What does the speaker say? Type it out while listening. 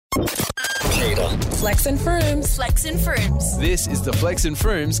Hater. Flex and Frooms. Flex and Frooms. This is the Flex and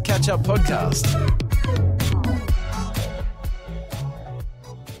Frooms Catch-Up Podcast.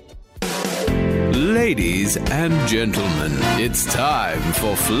 Ladies and gentlemen, it's time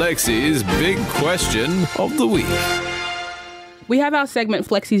for Flexie's Big Question of the Week. We have our segment,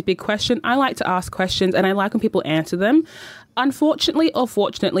 Flexie's Big Question. I like to ask questions and I like when people answer them. Unfortunately or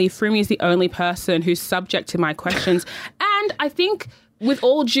fortunately, Froomey is the only person who's subject to my questions. And I think with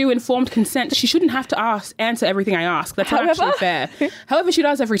all due informed consent, she shouldn't have to answer everything I ask. That's not actually fair. However, she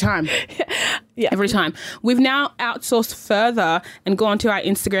does every time. Yeah. Every time. We've now outsourced further and gone to our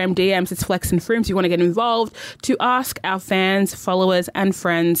Instagram DMs. It's Flex and Frooms. You want to get involved to ask our fans, followers and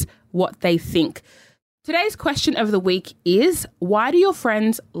friends what they think. Today's question of the week is, why do your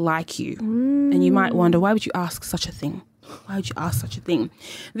friends like you? And you might wonder, why would you ask such a thing? Why would you ask such a thing?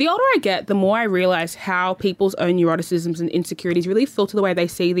 The older I get, the more I realise how people's own neuroticisms and insecurities really filter the way they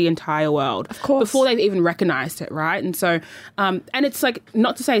see the entire world. Of course. Before they've even recognised it, right? And so, and it's like,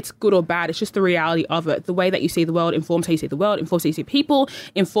 not to say it's good or bad, it's just the reality of it. The way that you see the world informs how you see the world, informs how you see people,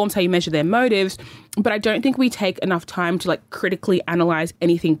 informs how you measure their motives. But I don't think we take enough time to like critically analyse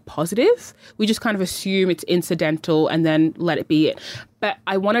anything positive. We just kind of assume it's incidental and then let it be it. But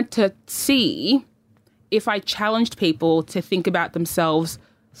I wanted to see if I challenged people to think about themselves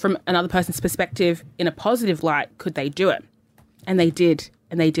from another person's perspective in a positive light, could they do it? And they did,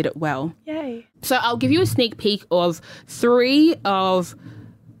 and they did it well. Yay. So I'll give you a sneak peek of 3 of,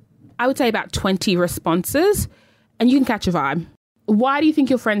 I would say about 20 responses, and you can catch a vibe. Why do you think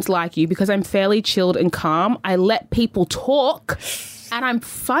your friends like you? Because I'm fairly chilled and calm. I let people talk, and I'm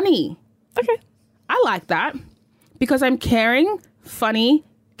funny. Okay. I like that. Because I'm caring, funny,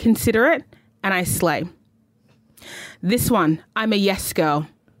 considerate, and I slay. This one, I'm a yes girl.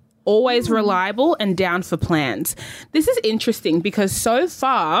 Always reliable and down for plans. This is interesting because so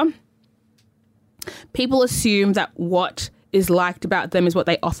far, people assume that what is liked about them is what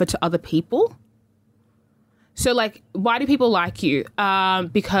they offer to other people. So like, why do people like you?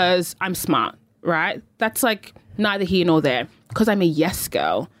 Because I'm smart, right? That's like neither here nor there. Because I'm a yes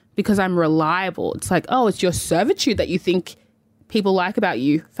girl. Because I'm reliable. It's like, oh, it's your servitude that you think people like about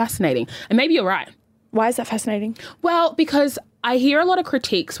you. Fascinating. And maybe you're right. Why is that fascinating? Well, because I hear a lot of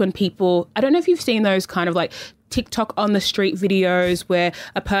critiques when people, I don't know if you've seen those kind of like TikTok on the street videos where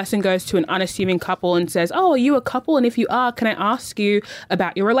a person goes to an unassuming couple and says, oh, are you a couple? And if you are, can I ask you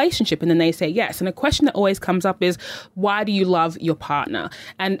about your relationship? And then they say yes. And a question that always comes up is, why do you love your partner?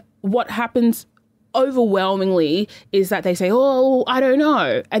 And what happens overwhelmingly is that they say, oh, I don't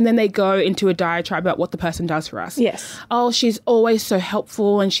know. And then they go into a diatribe about what the person does for us. Yes. Oh, she's always so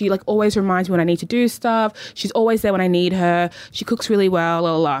helpful and she like always reminds me when I need to do stuff. She's always there when I need her. She cooks really well,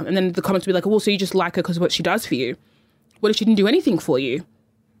 la, la, la. And then the comments will be like, well, so you just like her because of what she does for you. What if she didn't do anything for you?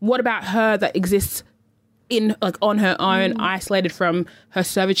 What about her that exists in like on her own, isolated from her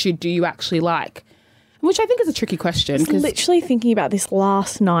servitude, do you actually like? Which I think is a tricky question. I was literally thinking about this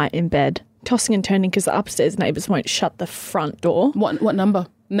last night in bed, tossing and turning because the upstairs neighbours won't shut the front door. What number?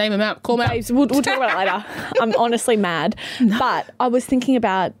 Name them out. Call them out. Babes, we'll talk about it later. I'm honestly mad. No. But I was thinking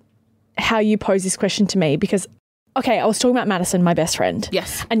about how you pose this question to me because, okay, I was talking about Madison, my best friend.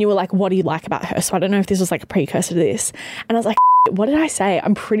 Yes. And you were like, what do you like about her? So I don't know if this was like a precursor to this. And I was like, what did I say?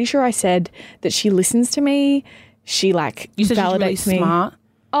 I'm pretty sure I said that she listens to me. She like you said validates she's really me. Smart.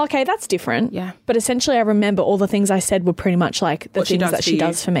 Oh, okay, that's different. Yeah. But essentially I remember all the things I said were pretty much like the what things that she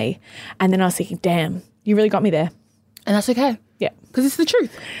does for me. And then I was thinking, damn, you really got me there. And that's okay. Yeah. Because it's the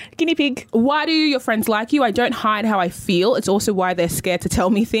truth. Guinea pig. Why do your friends like you? I don't hide how I feel. It's also why they're scared to tell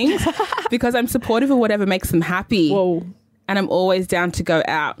me things. Because I'm supportive of whatever makes them happy. Whoa. And I'm always down to go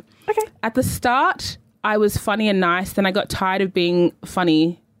out. Okay. At the start, I was funny and nice. Then I got tired of being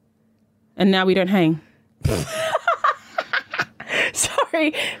funny. And now we don't hang.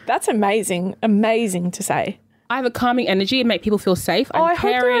 Sorry, that's amazing. Amazing to say. I have a calming energy and make people feel safe. I'm I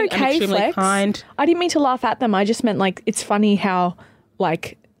hope they're caring, okay, I'm extremely Flex. kind. I didn't mean to laugh at them. I just meant like it's funny how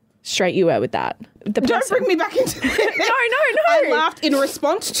like straight you were with that. Don't bring me back into it. No. I laughed in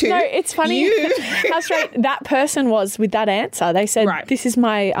response to No, it's funny you. how straight that person was with that answer. They said, Right. this is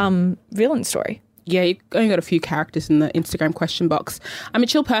my villain story. Yeah, you've only got a few characters in the Instagram question box. I'm a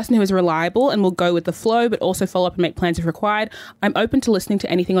chill person who is reliable and will go with the flow, but also follow up and make plans if required. I'm open to listening to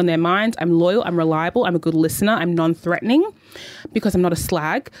anything on their minds. I'm loyal. I'm reliable. I'm a good listener. I'm non-threatening because I'm not a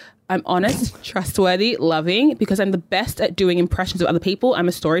slag. I'm honest, trustworthy, loving because I'm the best at doing impressions of other people. I'm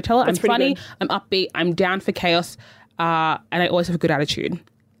a storyteller. That's I'm funny. good. I'm upbeat. I'm down for chaos. And I always have a good attitude.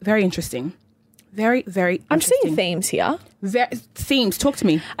 Very interesting. Very, very I'm interesting. seeing themes here. Themes. Talk to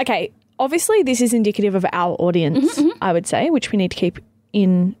me. Okay. Obviously, this is indicative of our audience, I would say, which we need to keep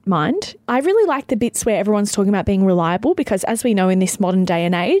in mind. I really like the bits where everyone's talking about being reliable because, as we know in this modern day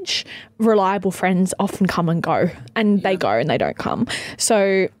and age, reliable friends often come and go, and they go and they don't come.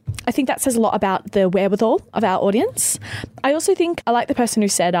 So I think that says a lot about the wherewithal of our audience. I also think I like the person who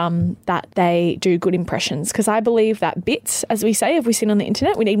said that they do good impressions, because I believe that bits, as we say, if we sit on the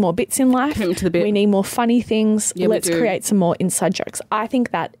internet, we need more bits in life. Commitment to the bit. We need more funny things. Yeah, Let's create some more inside jokes. I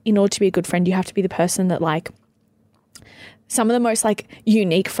think that in order to be a good friend, you have to be the person that, like, some of the most like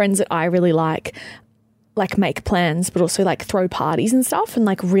unique friends that I really like make plans, but also like throw parties and stuff, and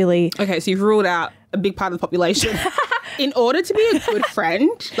like really. Okay, so you've ruled out a big part of the population. In order to be a good friend,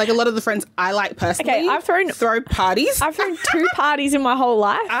 like a lot of the friends I like personally, Okay, I've throw parties. I've thrown 2 parties in my whole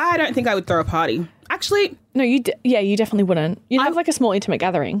life. I don't think I would throw a party. Actually, No, you definitely wouldn't. You'd have like a small intimate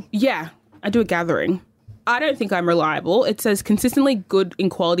gathering. yeah, I do a gathering. I don't think I'm reliable. It says consistently good in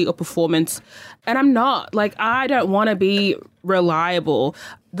quality or performance, and I'm not. Like, I don't want to be reliable.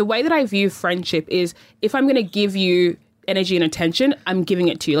 The way that I view friendship is, if I'm going to give you energy and attention, I'm giving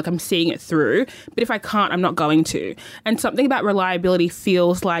it to you. Like, I'm seeing it through. But if I can't, I'm not going to. And something about reliability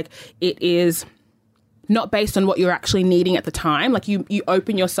feels like it is not based on what you're actually needing at the time. Like, you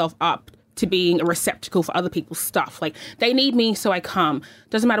open yourself up to being a receptacle for other people's stuff. Like, they need me, so I come.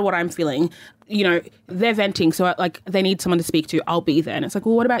 Doesn't matter what I'm feeling. You know, they're venting, so they need someone to speak to. I'll be there. And it's like,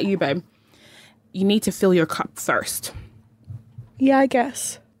 well, what about you, babe? You need to fill your cup first. Yeah, I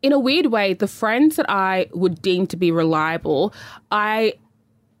guess. In a weird way, the friends that I would deem to be reliable, I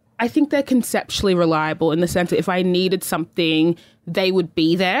think they're conceptually reliable in the sense that if I needed something, they would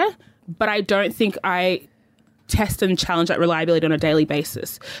be there. But I don't think I test and challenge that reliability on a daily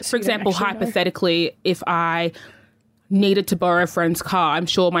basis. For example, hypothetically, if I needed to borrow a friend's car, I'm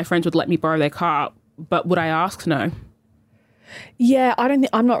sure my friends would let me borrow their car. But would I ask? No. Yeah,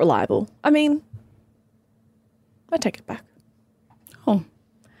 I'm not reliable. I mean, I take it back. Oh.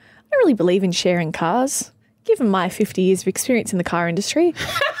 I really believe in sharing cars. Given my 50 years of experience in the car industry,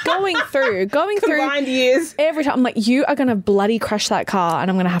 going through Combined years. every time, I'm like, you are going to bloody crash that car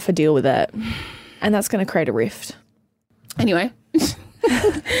and I'm going to have to deal with it. And that's going to create a rift. Anyway.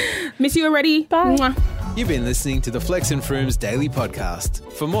 Miss you already. Bye. Mwah. You've been listening to the Flex and Frooms Daily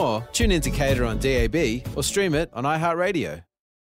Podcast. For more, tune in to Cater on DAB or stream it on iHeartRadio.